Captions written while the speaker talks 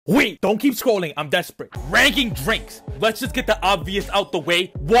Wait, don't keep scrolling, I'm desperate. Ranking drinks. Let's just get the obvious out the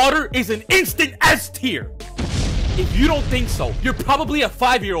way. Water is an instant S tier. If you don't think so, you're probably a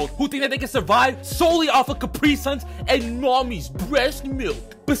 5-year-old who think that they can survive solely off of Capri Suns and mommy's breast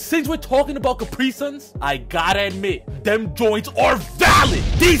milk. But since we're talking about Capri Suns, I gotta admit, them joints are valid.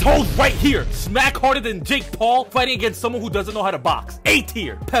 These hoes right here smack harder than Jake Paul fighting against someone who doesn't know how to box. A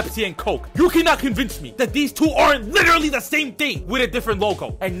tier, Pepsi and Coke. You cannot convince me that these two aren't literally the same thing with a different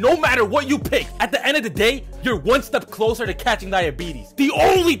logo. And no matter what you pick, at the end of the day, you're one step closer to catching diabetes. The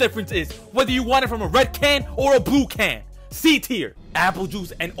only difference is whether you want it from a red can or a blue can. C tier, apple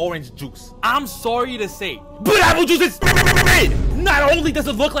juice and orange juice. I'm sorry to say, but apple juice is not only does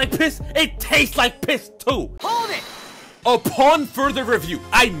it look like piss, it tastes like piss too. Hold it! Upon further review,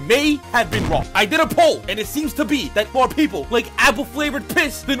 I may have been wrong. I did a poll, and it seems to be that more people like apple-flavored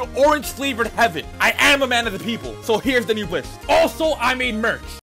piss than orange-flavored heaven. I am a man of the people, so here's the new list. Also, I made merch.